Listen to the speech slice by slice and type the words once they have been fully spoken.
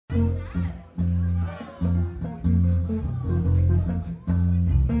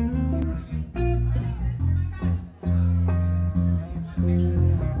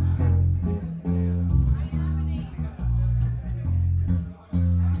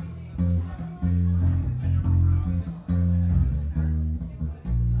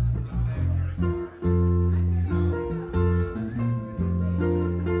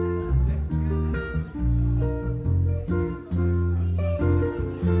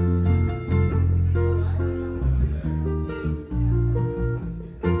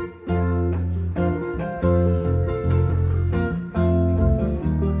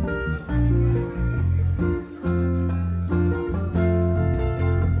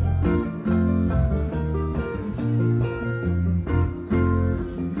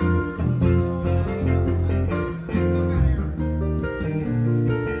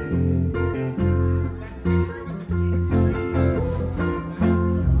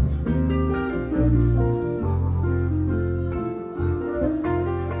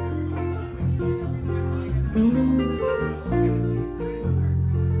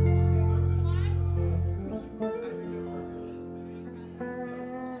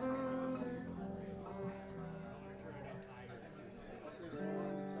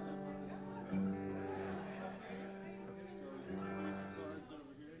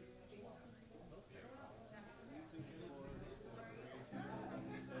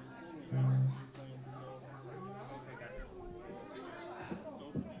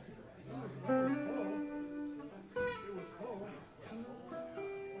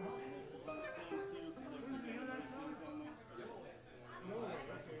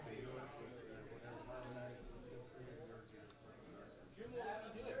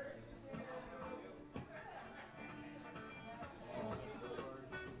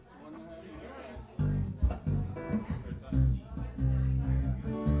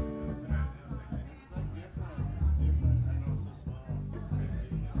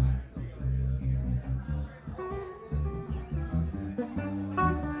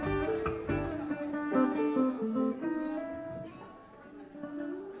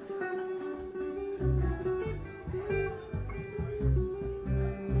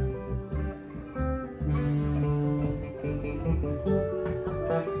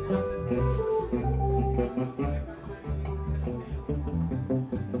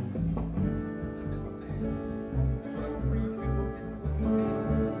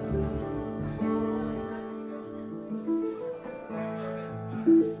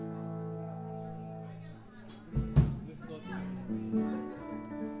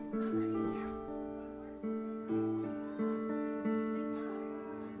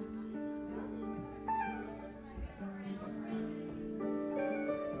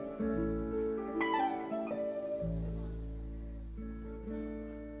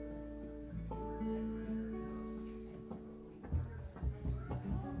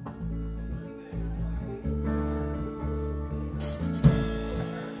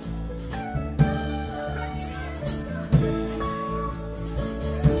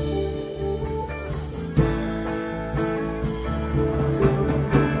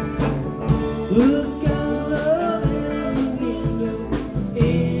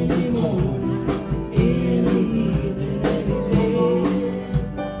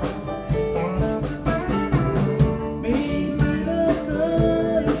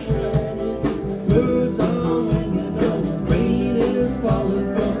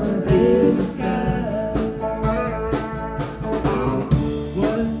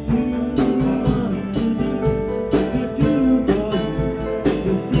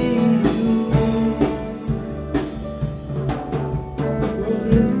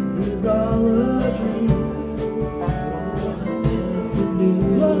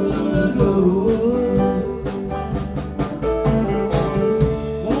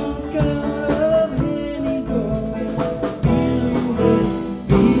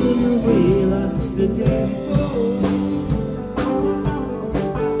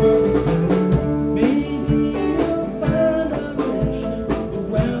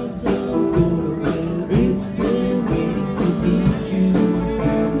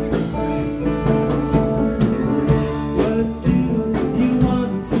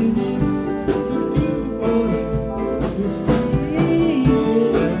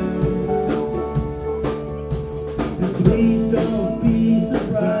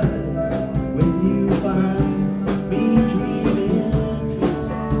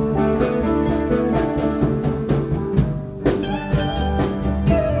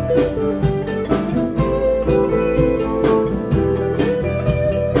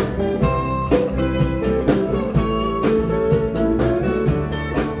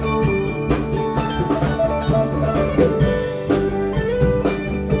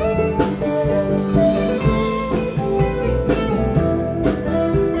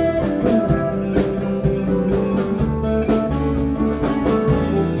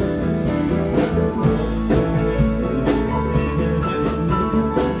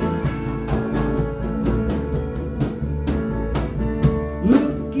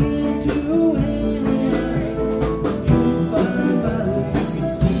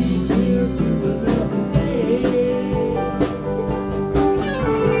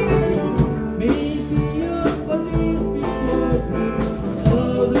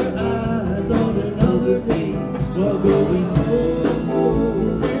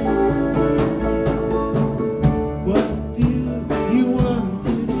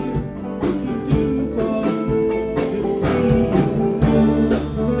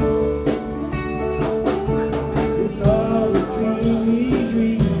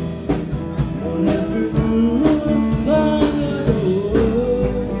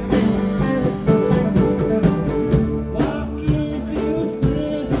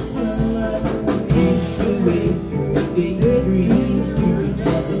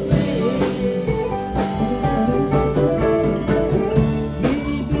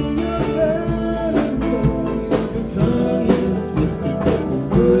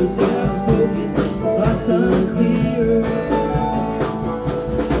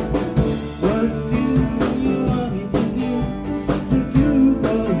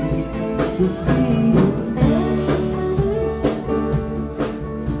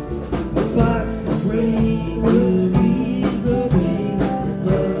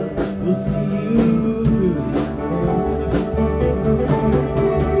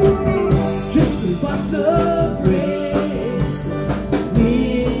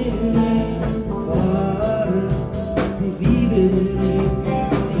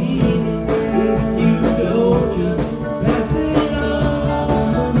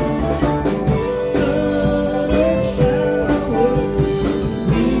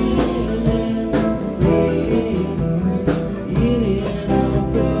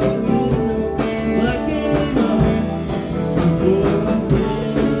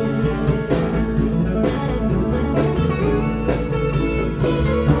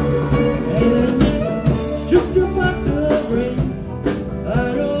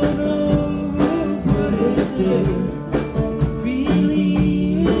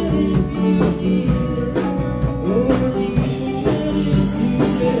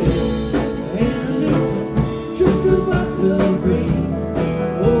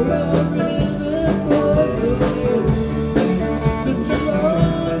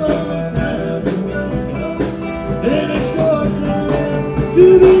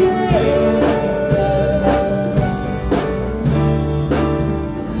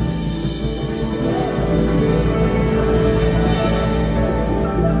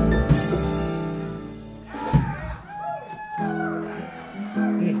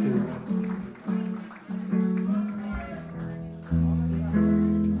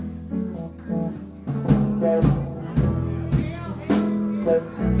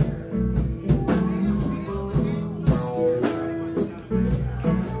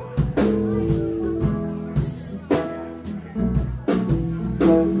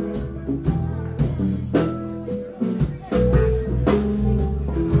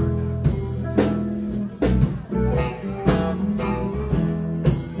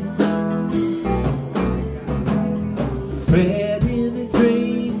Bred in a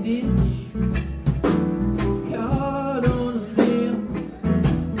train ditch, caught on a limb.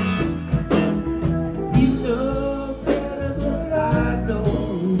 You know better than I know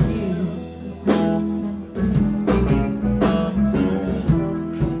him.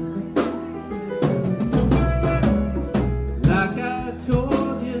 Like I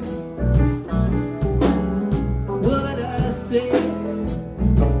told you what I said.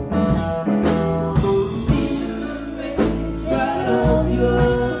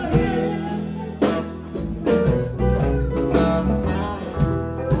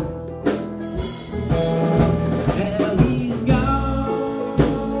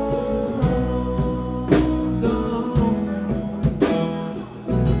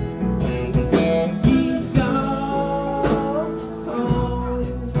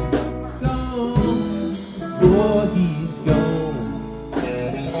 Oh, he's gone.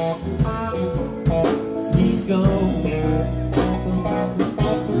 He's gone.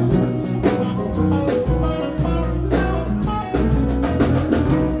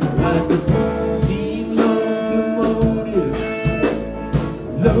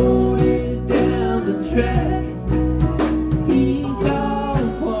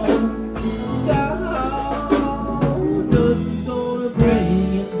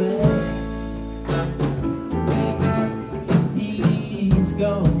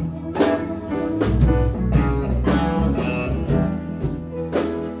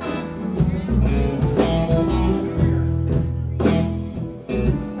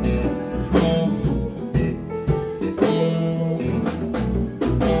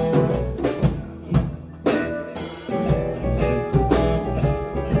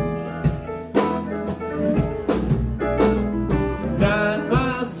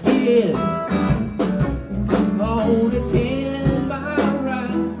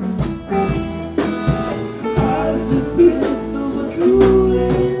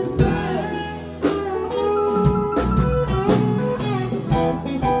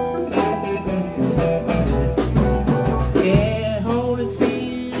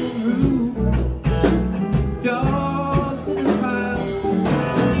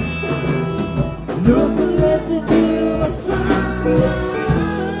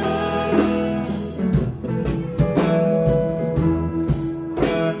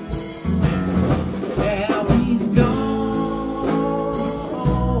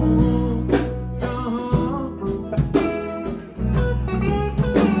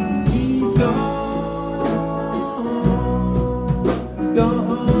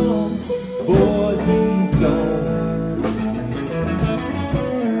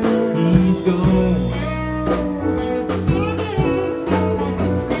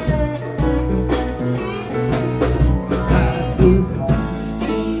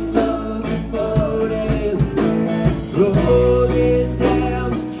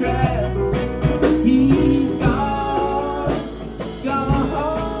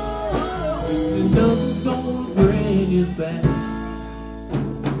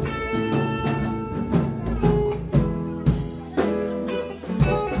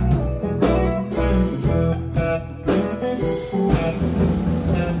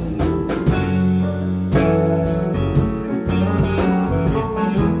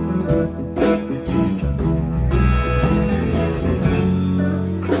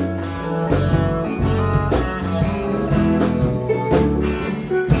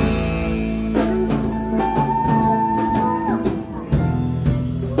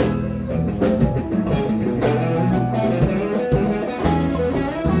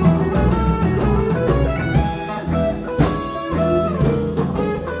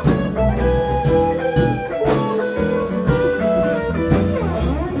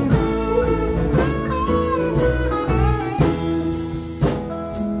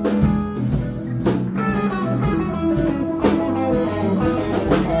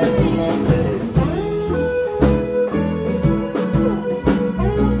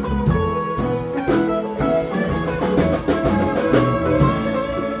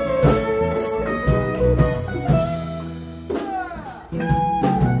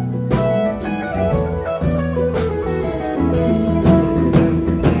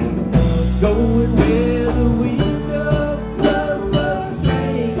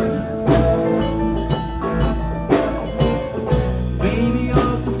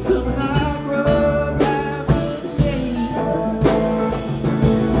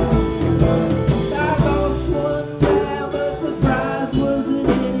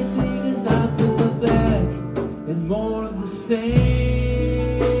 same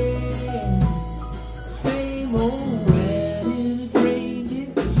old rat in a drain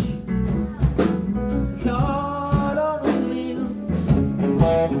ditch, caught on a limb.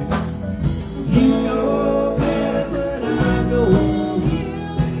 You know better, but I know him.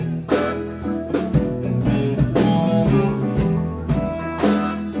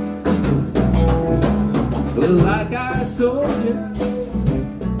 Well, like I told you,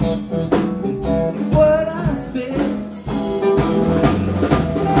 what I said.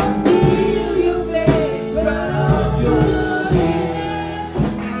 Steal your bags right off your head.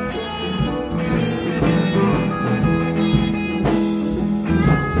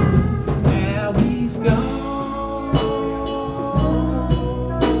 Now he's gone,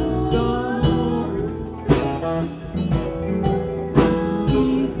 gone.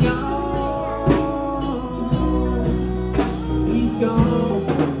 He's gone, he's gone,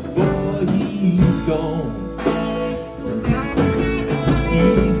 boy, he's gone.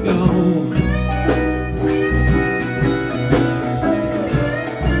 He's gone.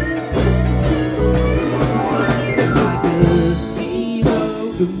 Like a steam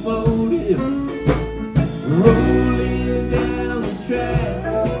locomotive rolling down the track.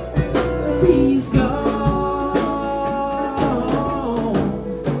 He's gone,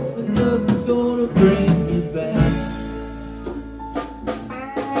 and nothing's gonna bring him back.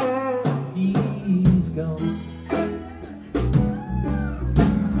 He's gone.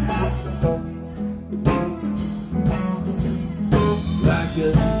 Like a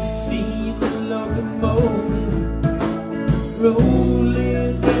steam locomotive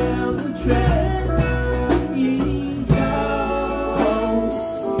rolling down the track. He's gone,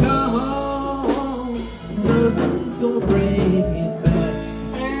 gone. Nothing's gonna bring him back.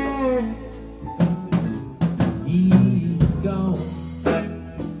 He's gone.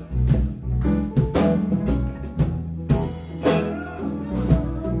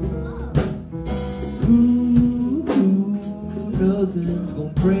 Nothing's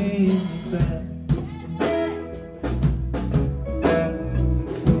gonna bring me back.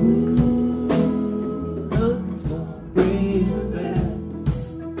 Ooh,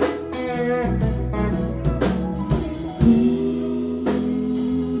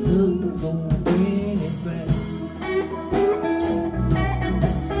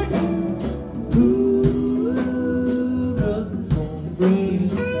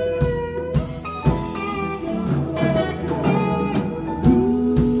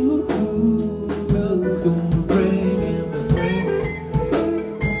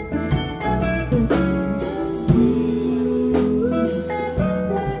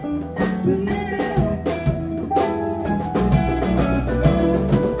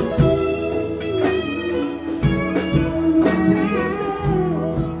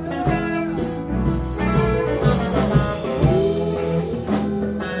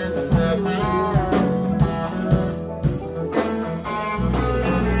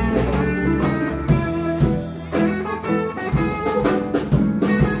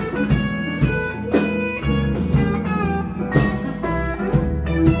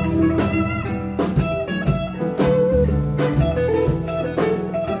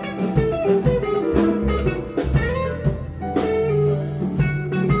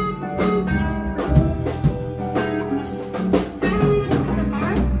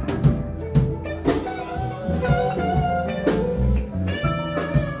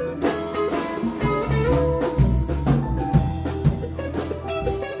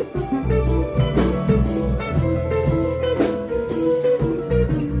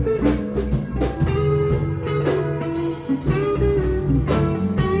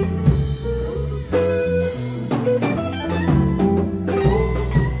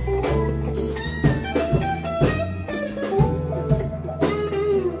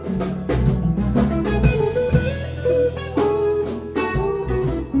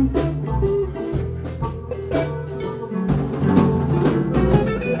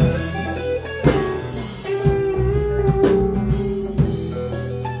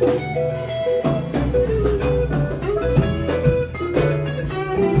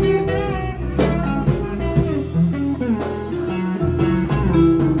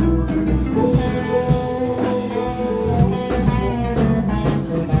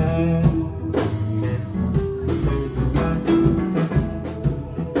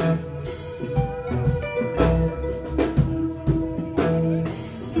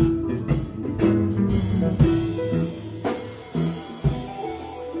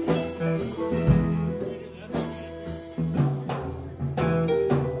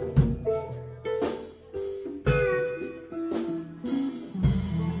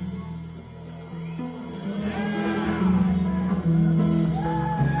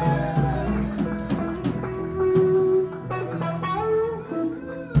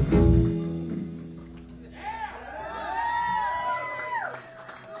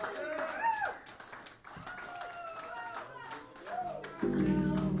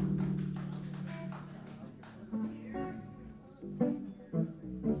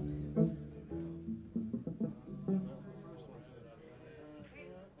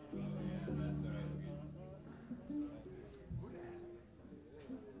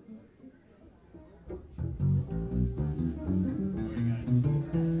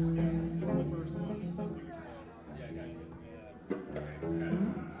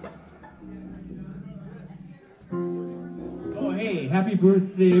 Happy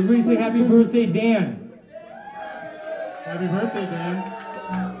birthday. Everybody say happy birthday, Dan. Happy birthday, Dan.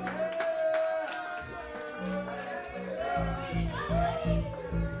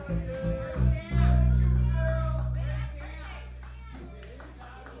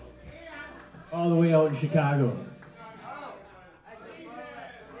 All the way out in Chicago.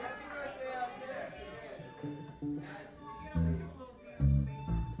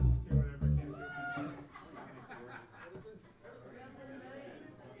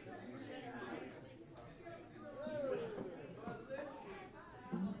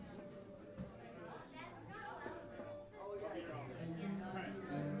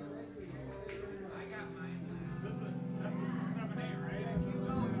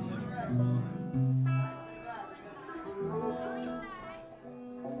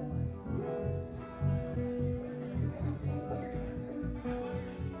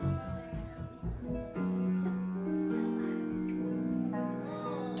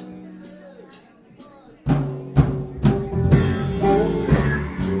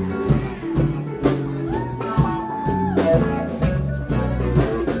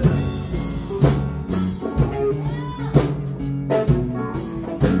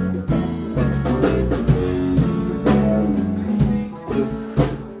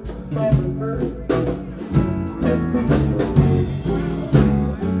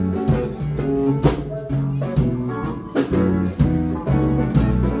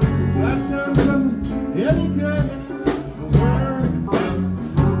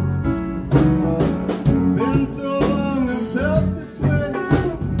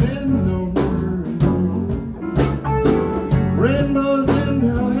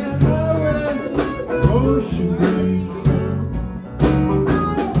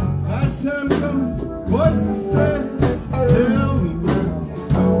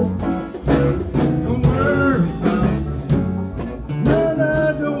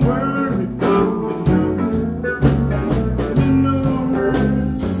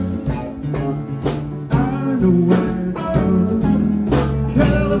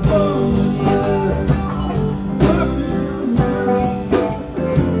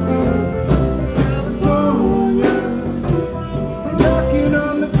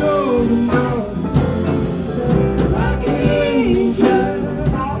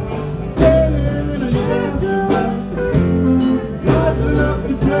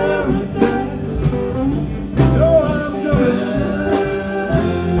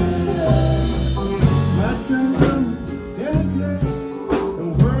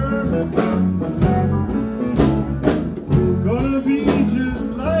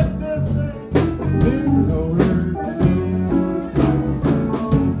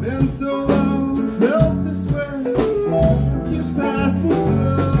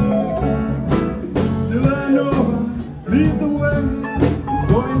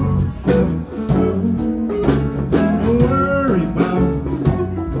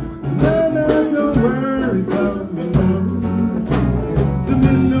 Don't worry about me, no. To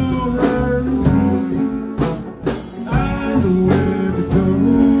me, no hurt.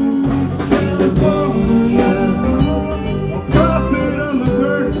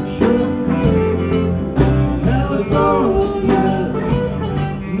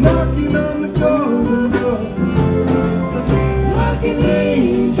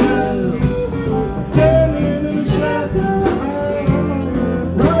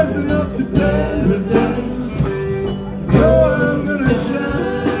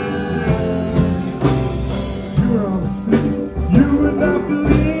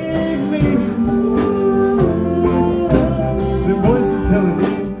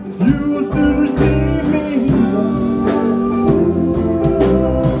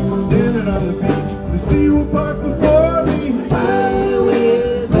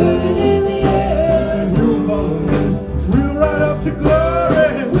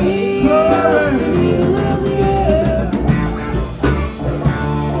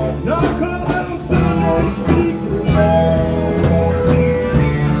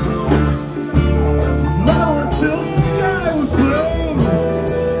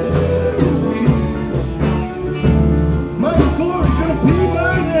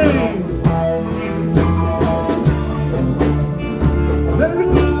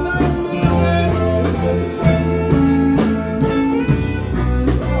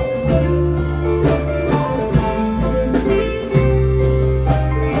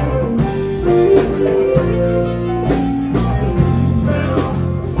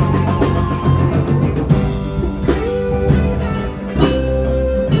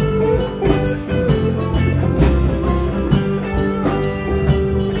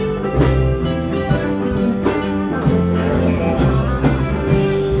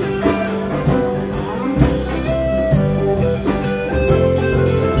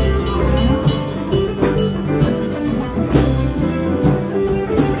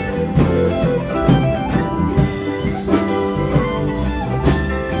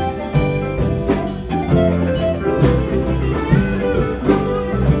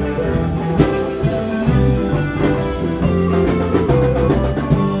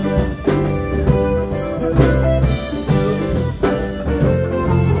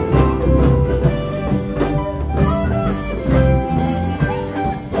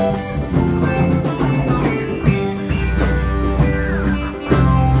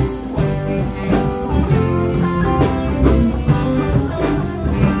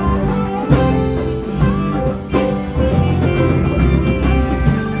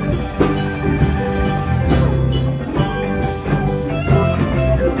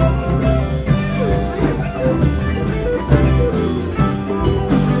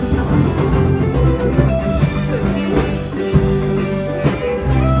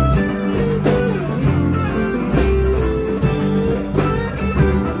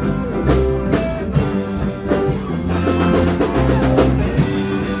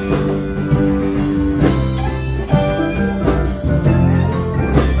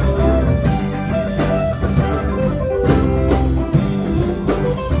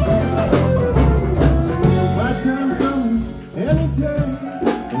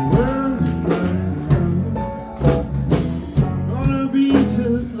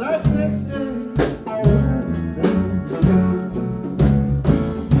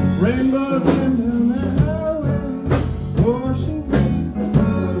 Rainbows in the highway, ocean breeze and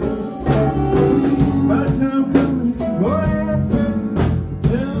by the time coming, voices say,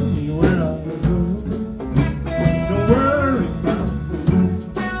 tell me where I go. Don't worry about me,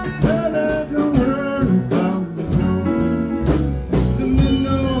 and I don't worry about me. To me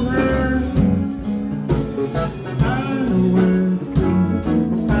no hurt, I know where to go.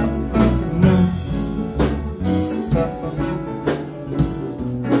 No.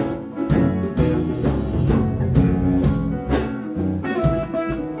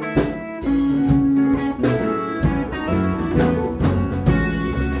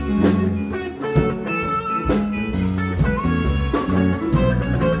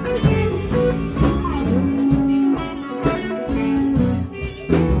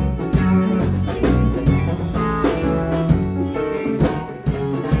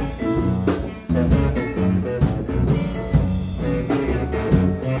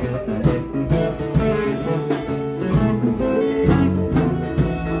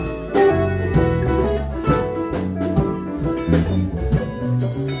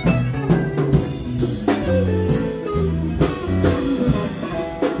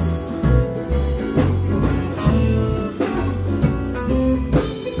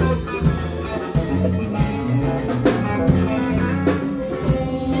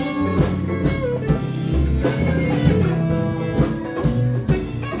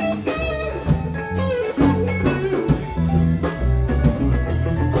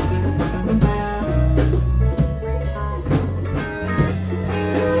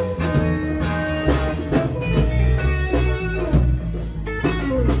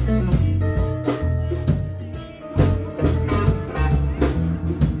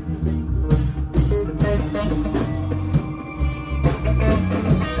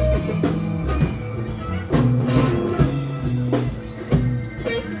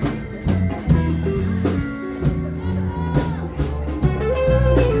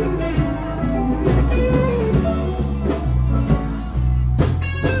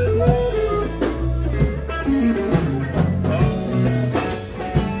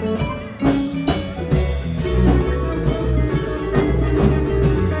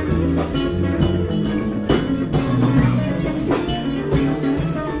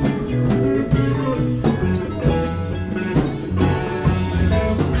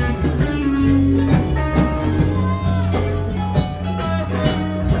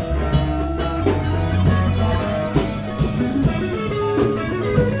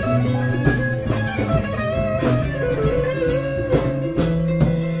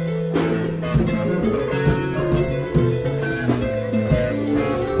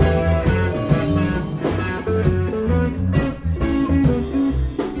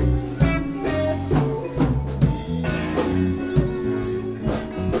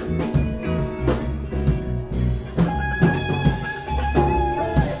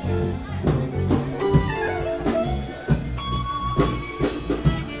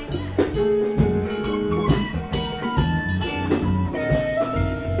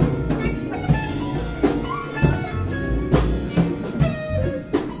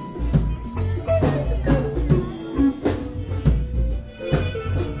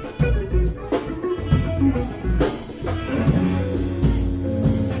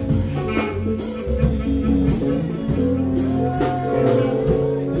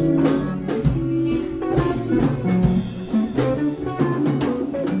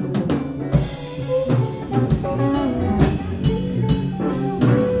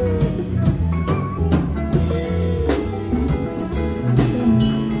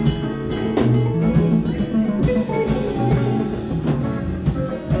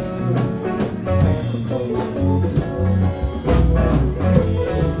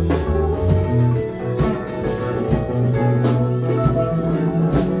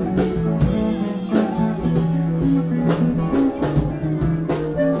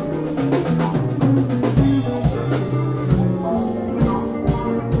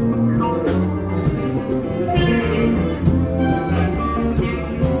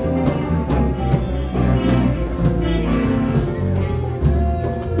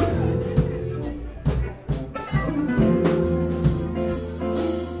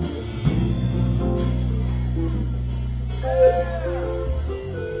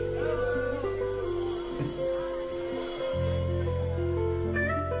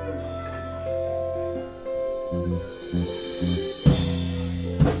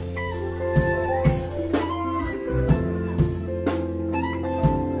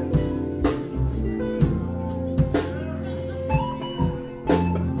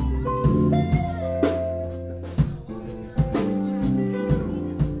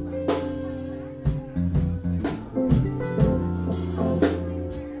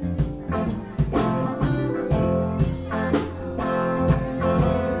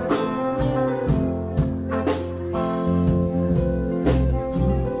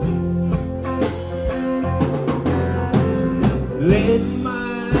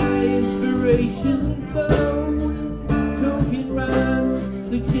 Ocean flow with token rhymes,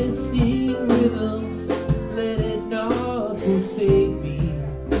 suggesting rhythms. Let it not forsake me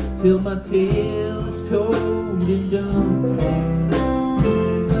till my tale is told and done.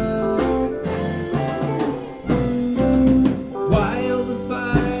 While the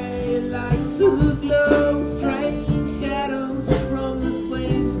firelights aglow, strange shadows from the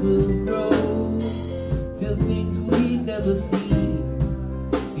flames will grow, till things we've never seen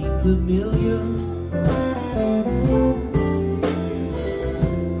seem familiar.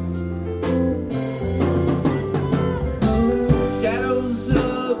 Shadows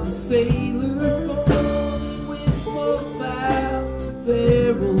of the sailor falling, winds blow about the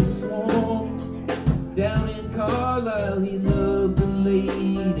feral swarm. Down in Carlisle he loved a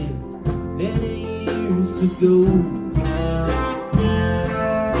lady many years ago.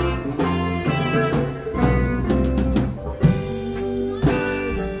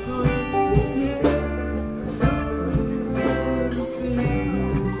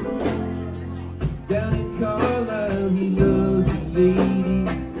 Down in Carlisle he loved a lady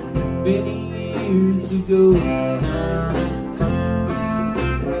many years ago.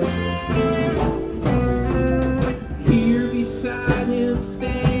 Here beside him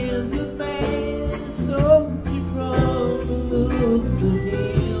stands a man, a soldier from the looks of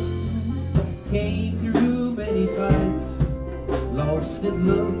him. Came through many fights, lost at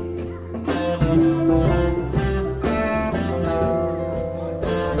love.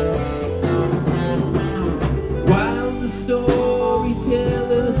 While the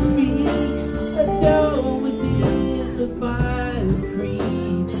storyteller speaks, a door within the fire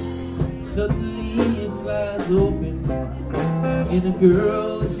creeps. Suddenly it flies open, and a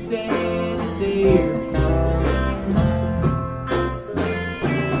girl is standing there.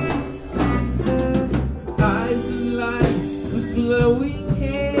 Eyes of light with glowing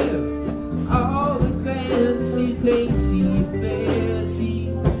hair, all the fancy pacey fair. She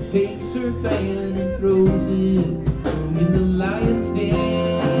takes her fan and throws it in the lion's den.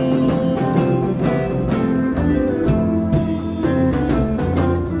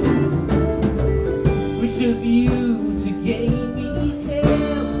 Which of you to gain me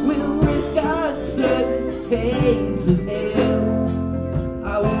tell will risk uncertain days of hell? I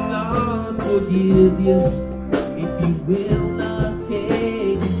will not forgive you if you will not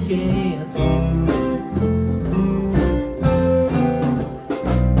take a chance.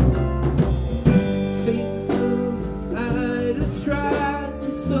 I'd have tried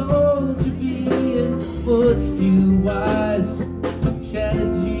the soldier being much too wise.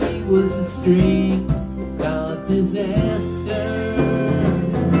 Strategy was the strength, not disaster.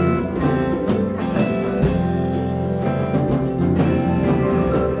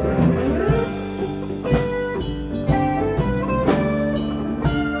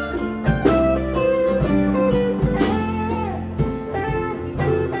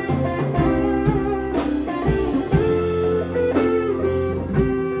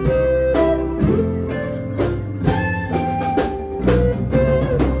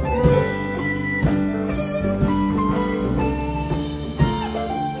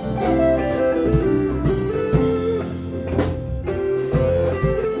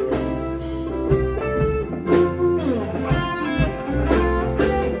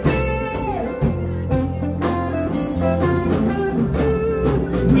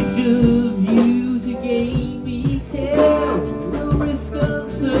 Which of you to gain me tell will risk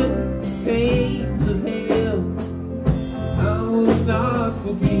uncertain pains of hell? I will not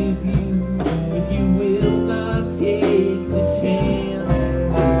forgive you if you will not take the chance.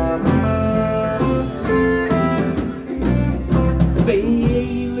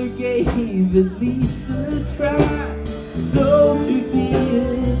 Sailor gave at least a try, soldier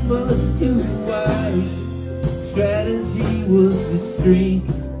being much too wise. Strategy was the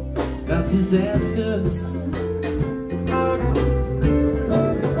strength, not disaster.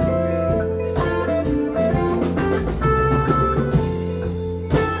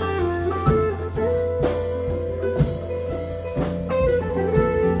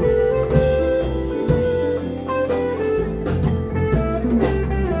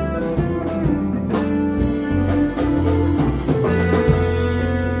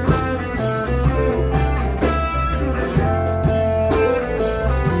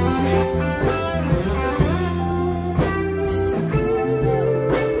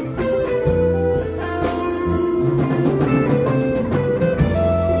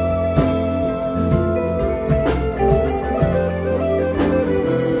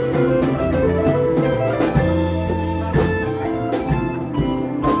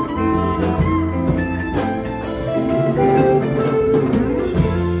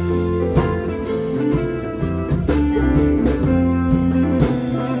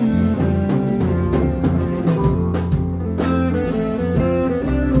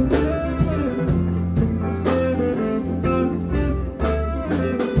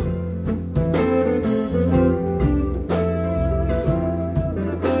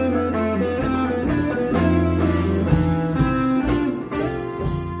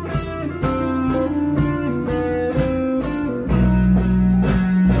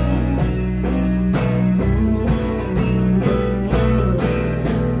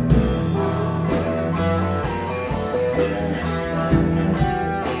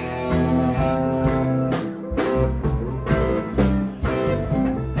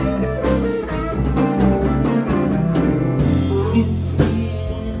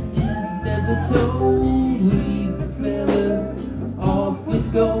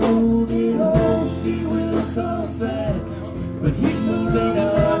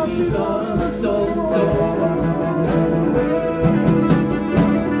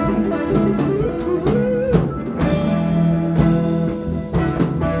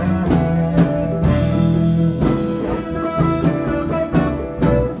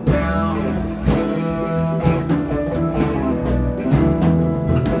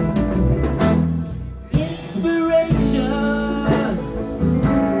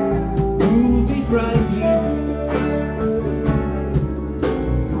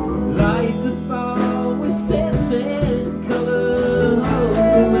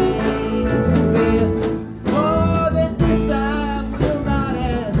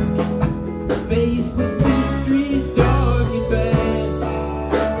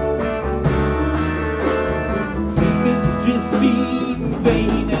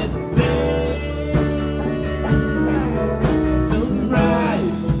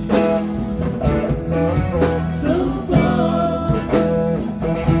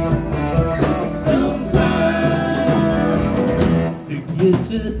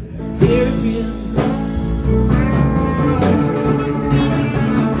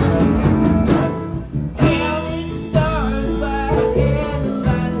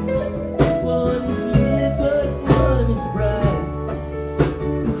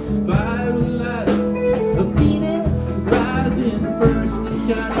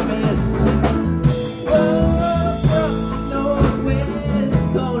 kind of mess. Oh, from the northwest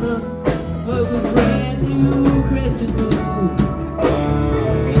corner of a brand new crescent moon.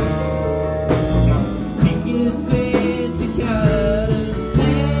 Pickets and cicadas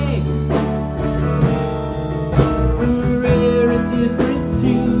sang a rare and different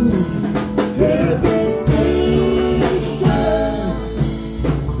tune. Turpin Station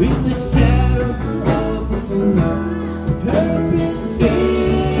in the shadows of the moon. Turpin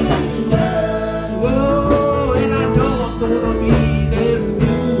Station.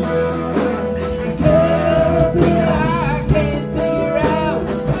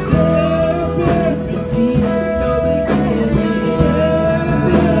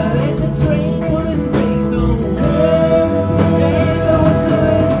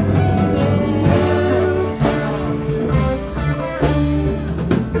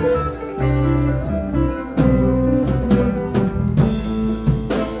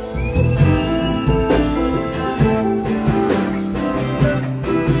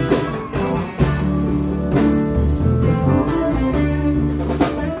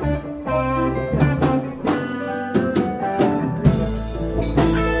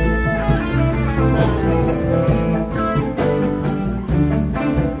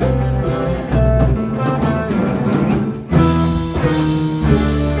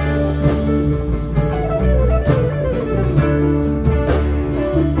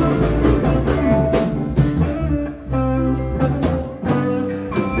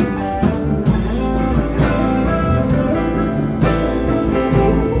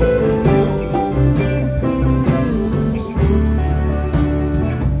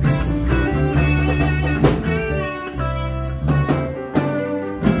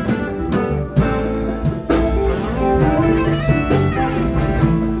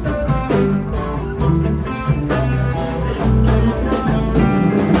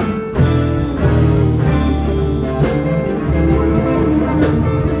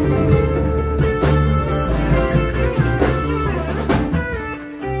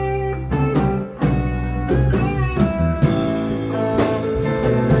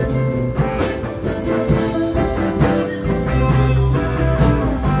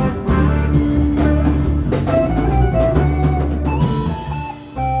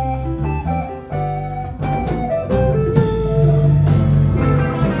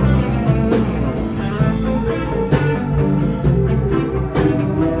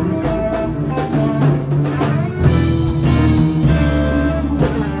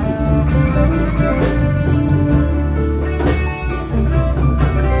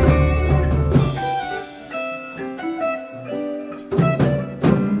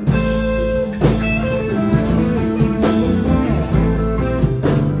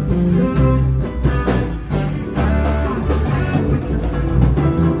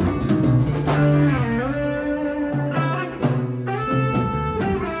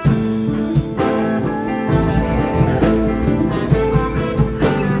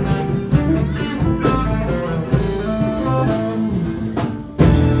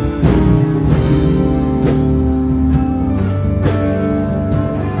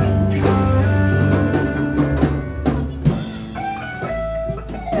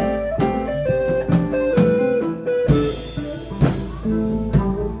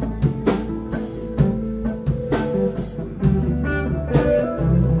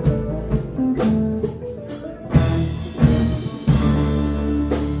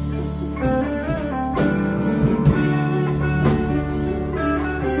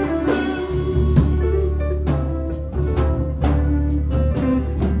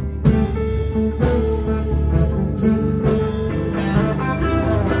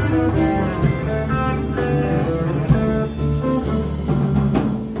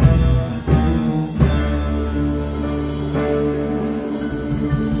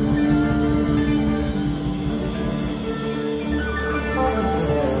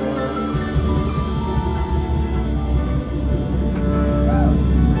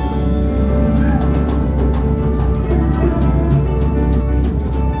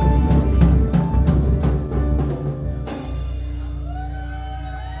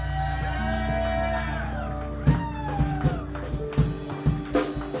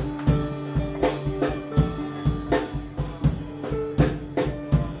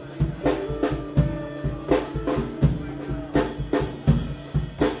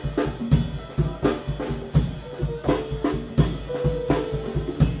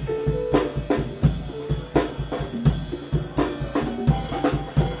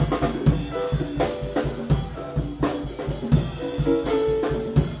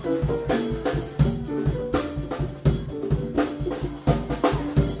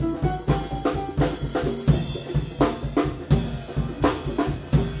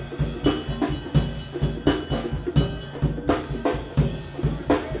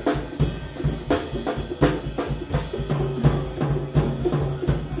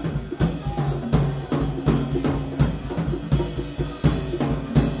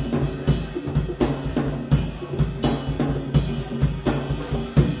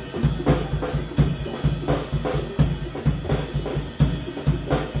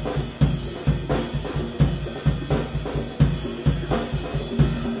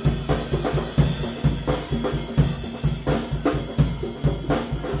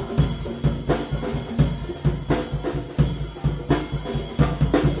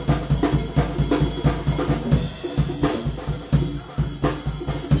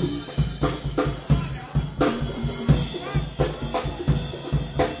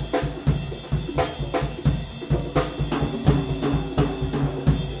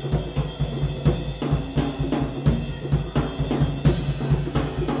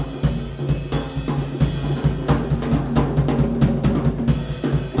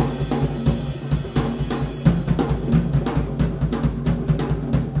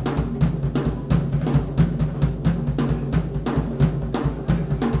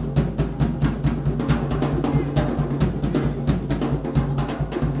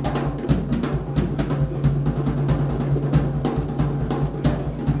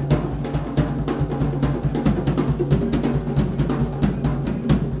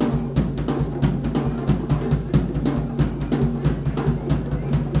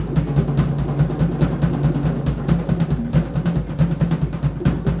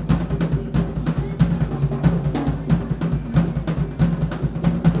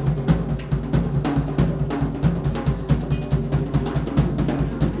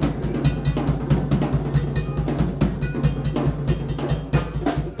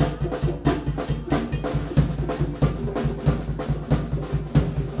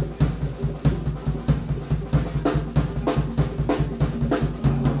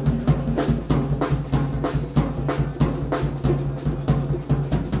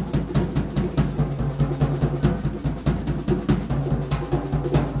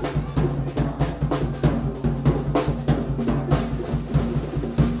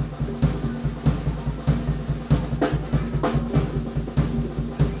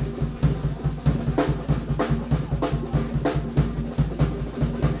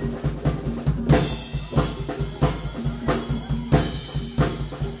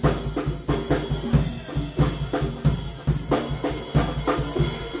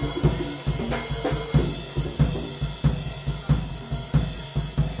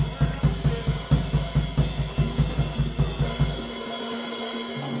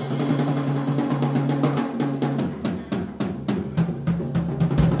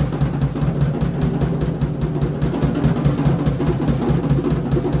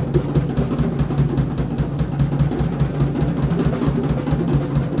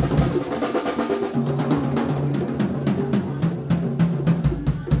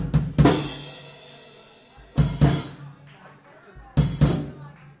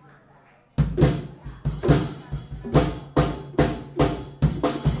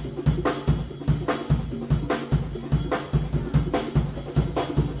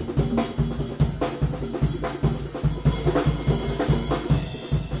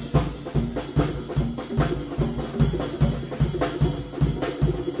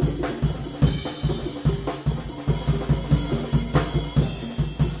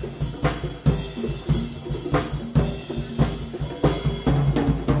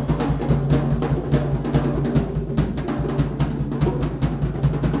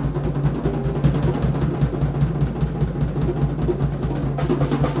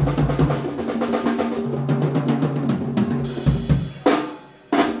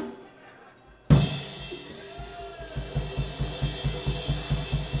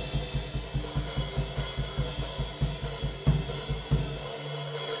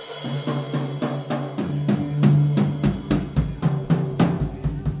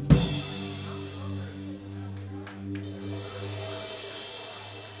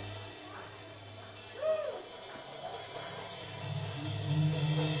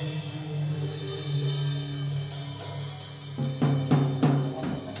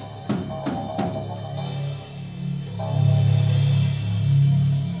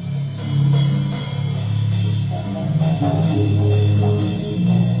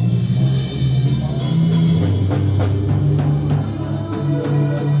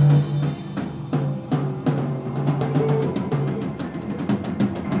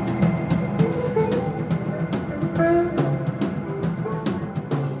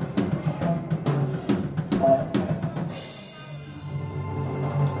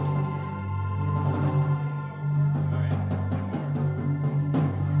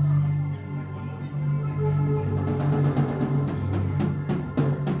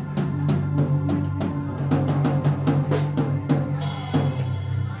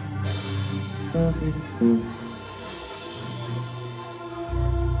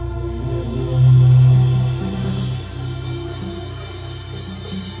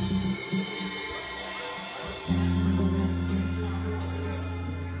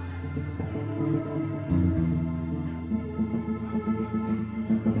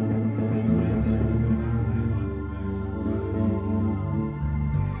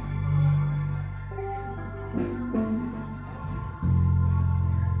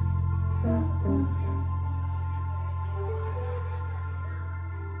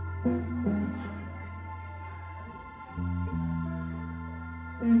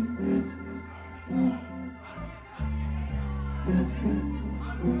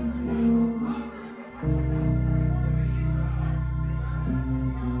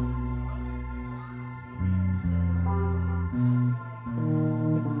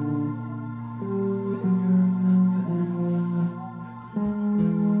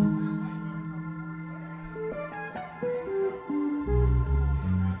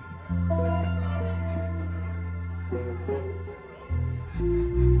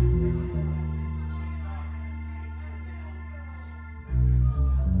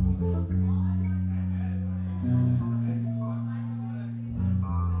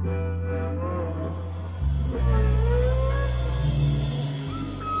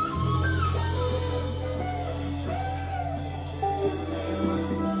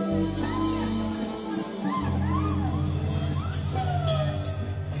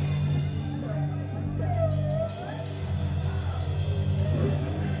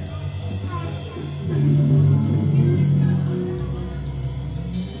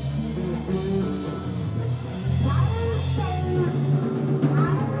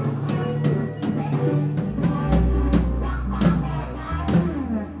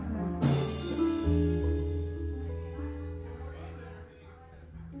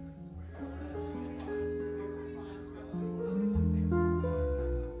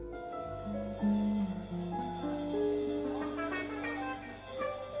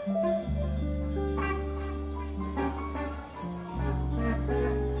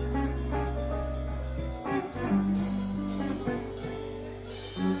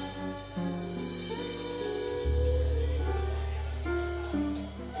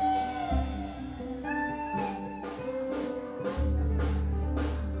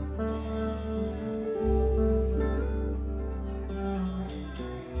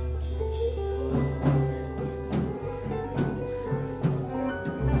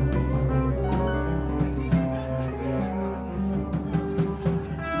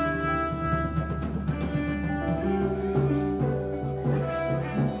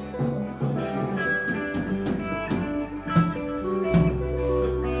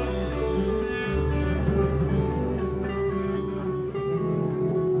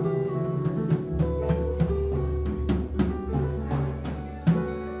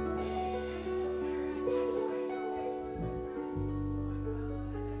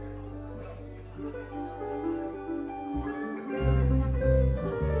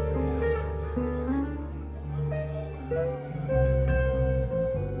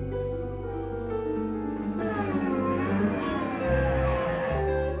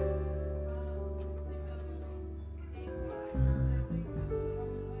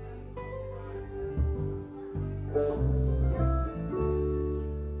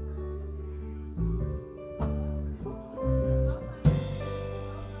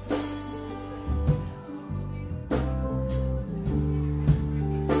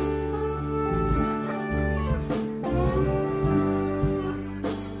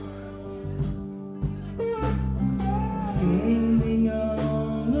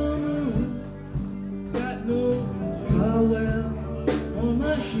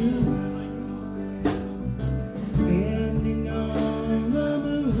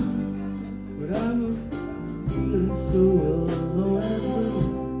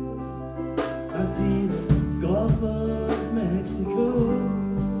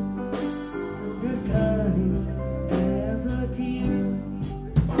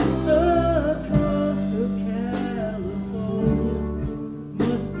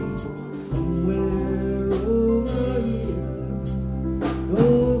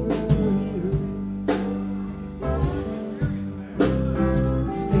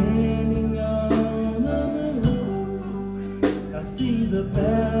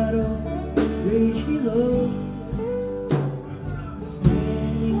 shadow reach below.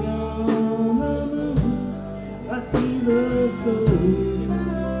 Standing on the moon, I see the soldiers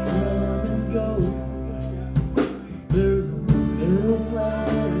come and go. There's a little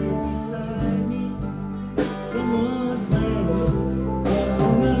flag beside me. Someone planted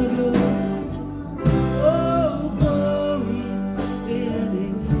long ago. Oh, glory,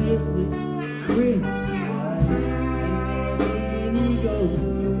 standing stiffly, crimson white and indigo.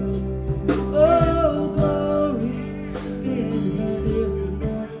 Oh, glory, standing stiffly,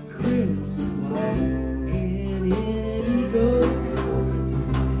 crimson white and indigo.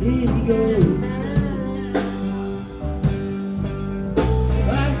 Indigo.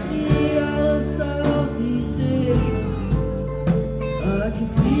 I see all of Southeast Asia. I can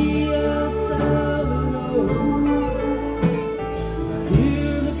see El Salvador. I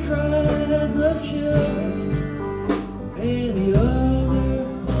hear the cries of children and the other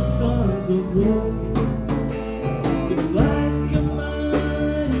sons of war. It's like a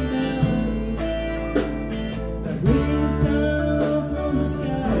mighty melody that rings down from the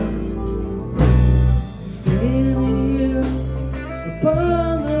sky. Standing here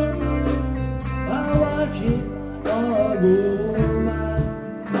upon the moon, I watch it all go by,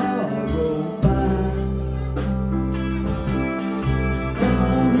 all go by,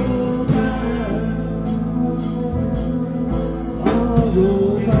 all go by, all go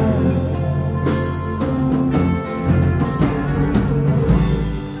by.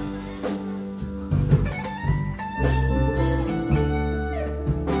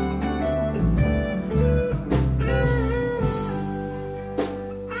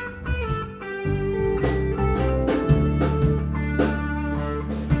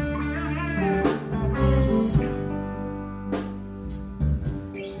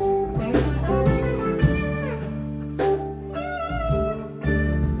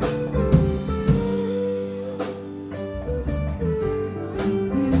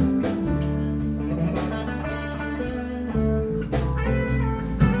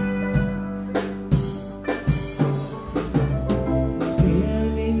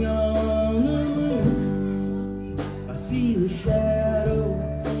 Standing on the moon, I see the shadow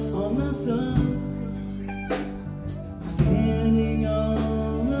on the sun. Standing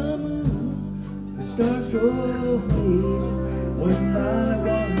on the moon, the stars go fading one by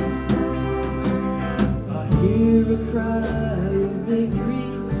one. I hear a cry of victory,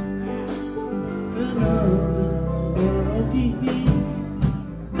 another of defeat.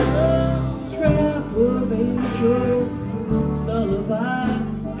 A scrap of ancient lullaby,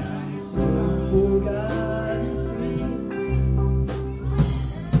 some forgotten stream.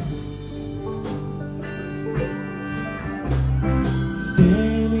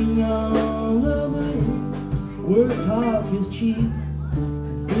 Standing on the moon, where talk is cheap,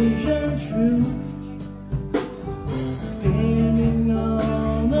 vision true. Standing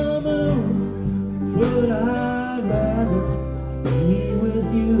on the moon, would I rather be with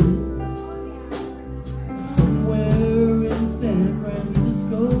you? Somewhere in San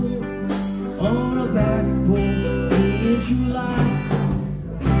Francisco, on a back porch in July,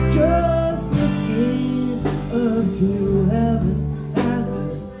 just looking up to heaven at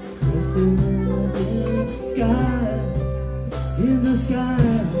this crescent in the sky, in the sky.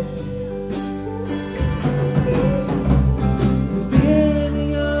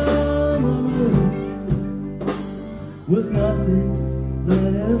 Standing on the moon, with nothing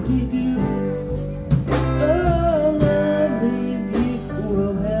left to do. A lovely people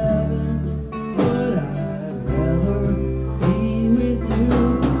of heaven, but I'd rather be with you.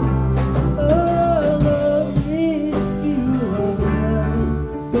 A lovely people of heaven,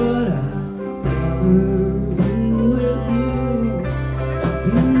 but I'd rather be with you.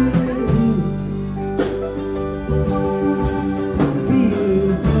 Be with you. Be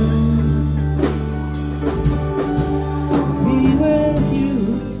with you. Be with you.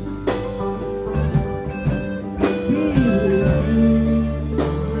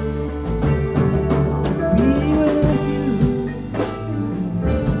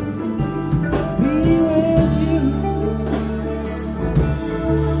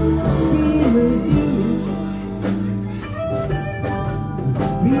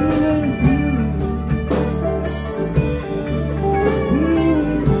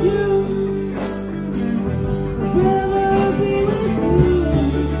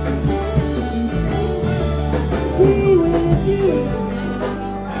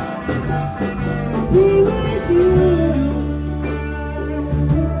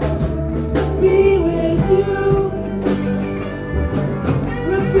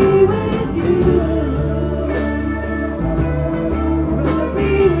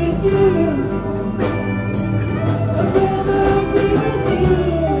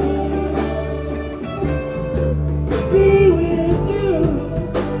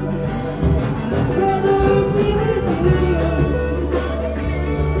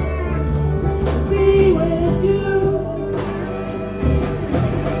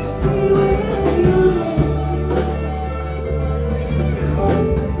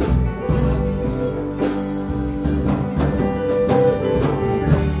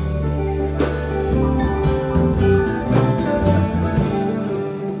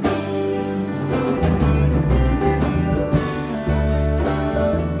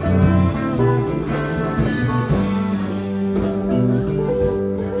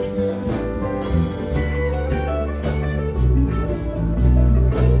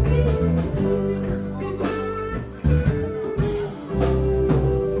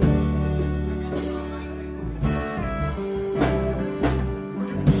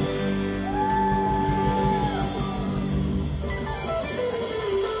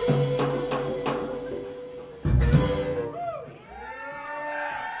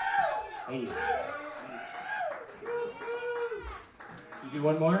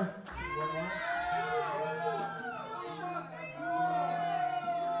 more.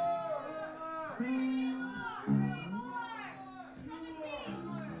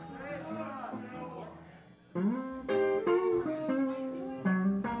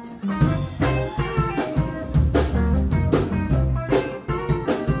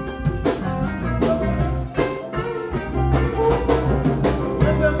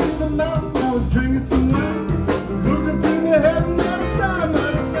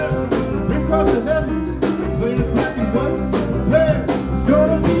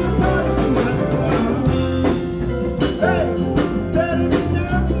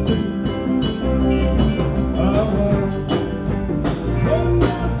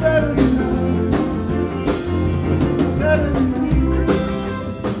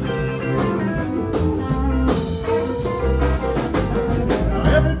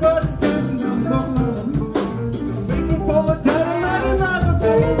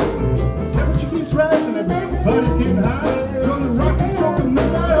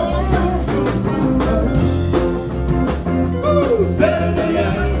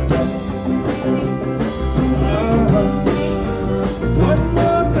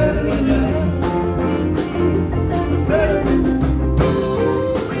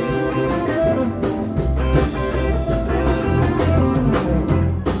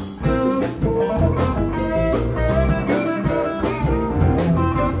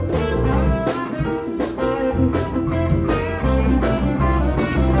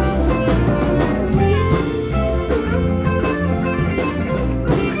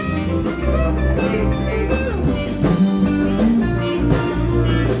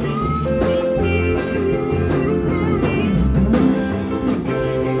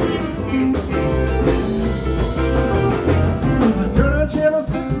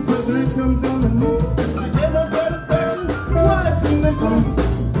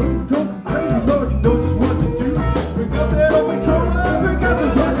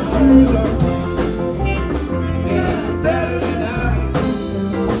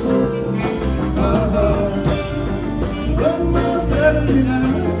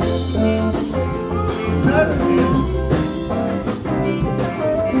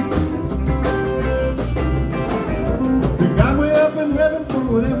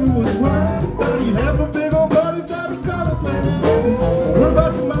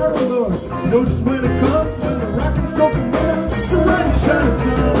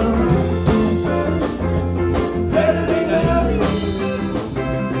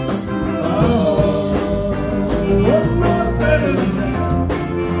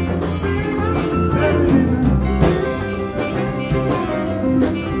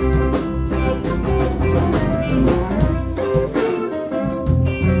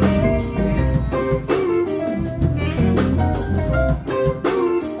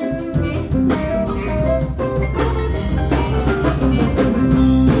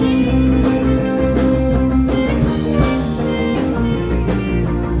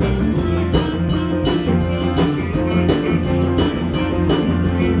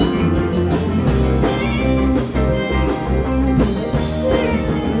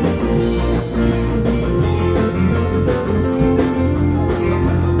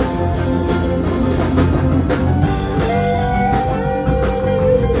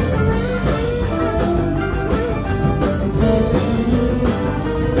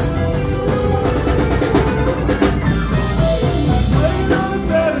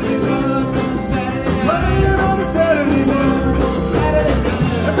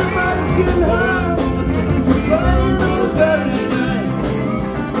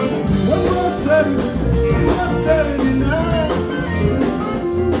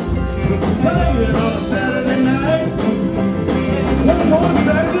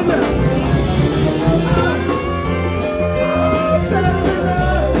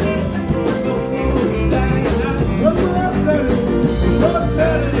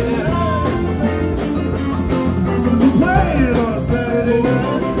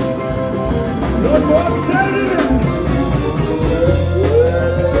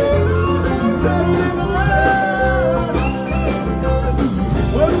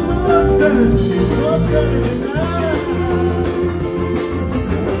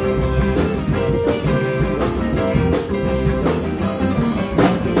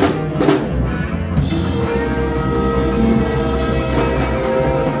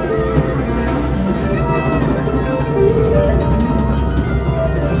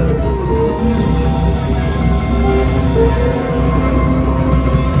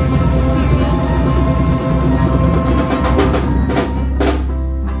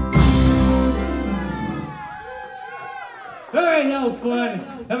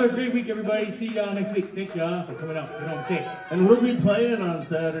 Have a great week, everybody. See y'all next week. Thank y'all for coming out. Get home safe. And we'll be playing on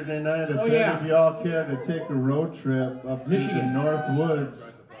Saturday night if any of y'all care to take a road trip up to Michigan. the North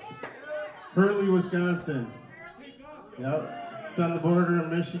Woods. Hurley, Wisconsin. Yep. It's on the border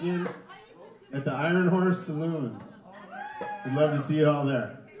of Michigan at the Iron Horse Saloon. We'd love to see you all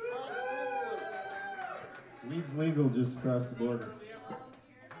there. Weed's legal just across the border.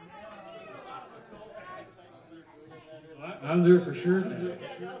 I'm there for sure.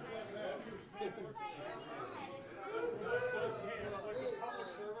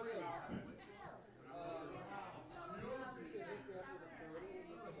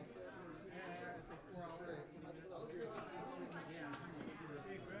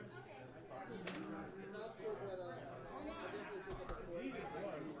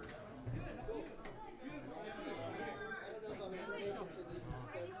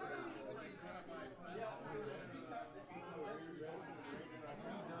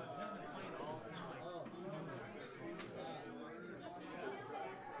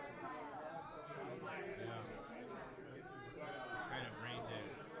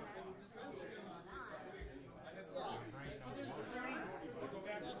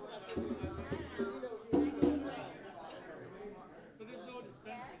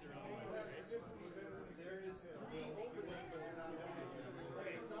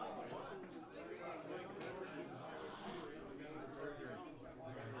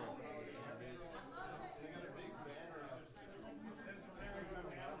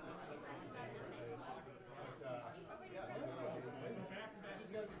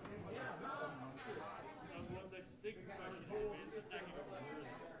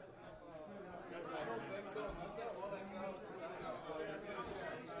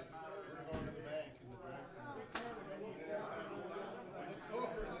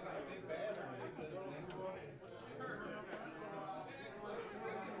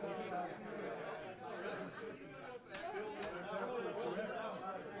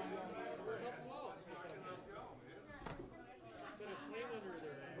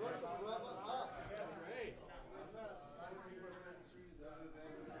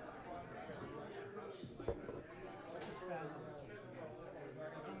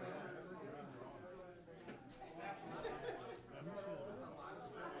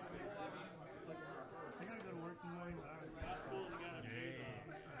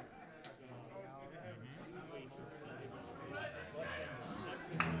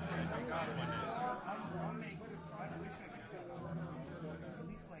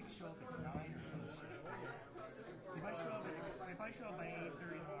 If I show up by 8:30.